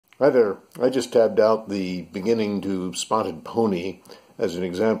Hi there. I just tabbed out the beginning to Spotted Pony as an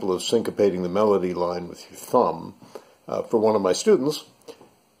example of syncopating the melody line with your thumb for one of my students,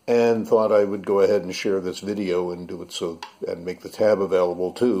 and thought I would go ahead and share this video and do it and make the tab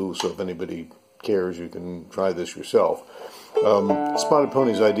available too, so if anybody cares you can try this yourself. Spotted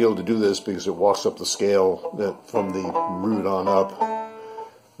Pony is ideal to do this because it walks up the scale from the root on up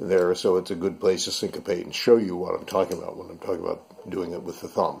there, so it's a good place to syncopate and show you what I'm talking about when I'm talking about doing it with the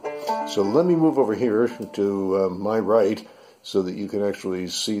thumb. So let me move over here to my right so that you can actually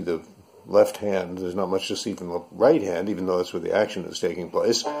see the left hand. There's not much to see from the right hand, even though that's where the action is taking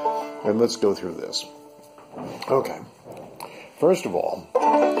place. And let's go through this. Okay. First of all,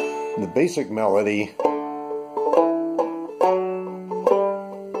 the basic melody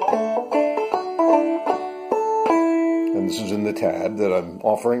and this is in the tab that I'm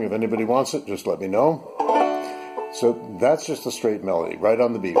offering. If anybody wants it, just let me know. So that's just a straight melody, right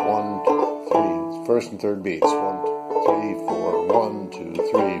on the beat. 1, 2, 3, first and third beats. 1, 2, 3, 4. 1, 2,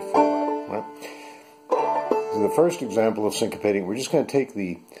 3, 4. Right? So the first example of syncopating, we're just going to take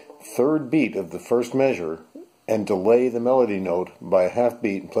the third beat of the first measure and delay the melody note by a half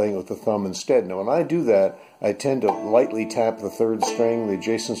beat and playing it with the thumb instead. Now when I do that, I tend to lightly tap the third string, the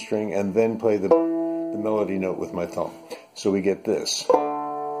adjacent string, and then play the melody note with my thumb. So we get this.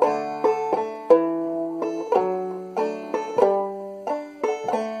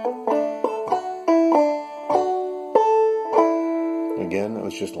 Again, it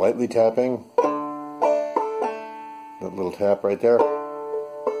was just lightly tapping. That little tap right there.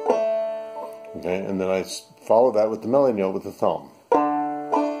 Okay, and then I follow that with the melody note with the thumb.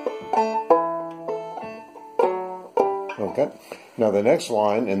 Okay, now the next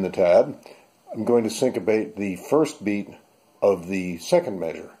line in the tab, I'm going to syncopate the first beat of the second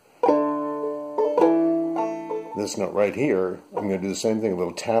measure. This note right here, I'm going to do the same thing, a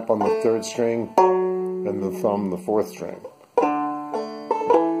little tap on the third string and the thumb the fourth string.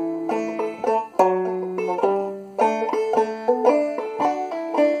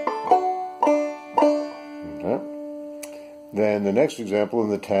 Okay. Then the next example in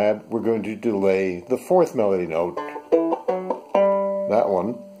the tab, we're going to delay the fourth melody note, that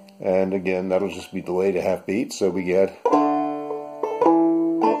one. And again, that'll just be delayed a half beat, so we get.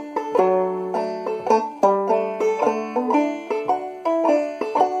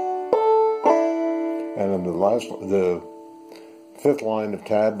 And then the fifth line of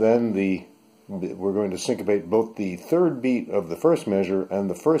tab, then we're going to syncopate both the third beat of the first measure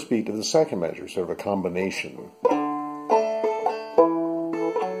and the first beat of the second measure, sort of a combination.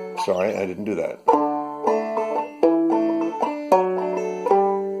 Sorry, I didn't do that.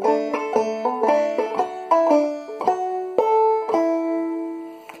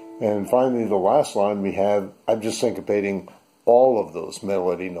 And finally, the last line we have, I'm just syncopating all of those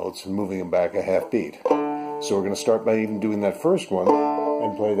melody notes and moving them back a half beat. So we're going to start by even doing that first one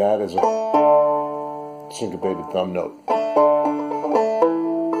and play that as a syncopated thumb note.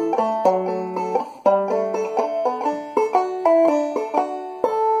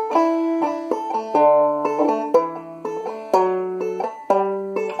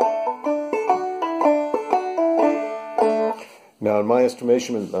 Now, in my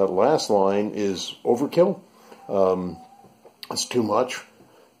estimation, that last line is overkill. It's too much.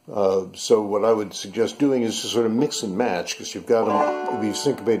 So what I would suggest doing is to sort of mix and match, because you've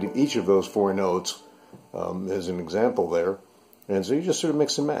syncopated each of those four notes as an example there. And so you just sort of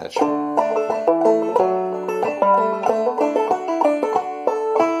mix and match.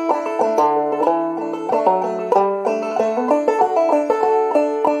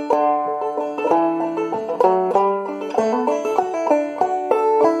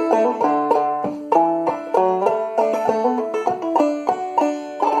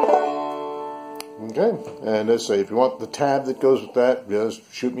 Okay, and as I say, if you want the tab that goes with that, just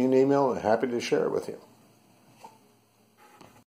shoot me an email. I'm happy to share it with you.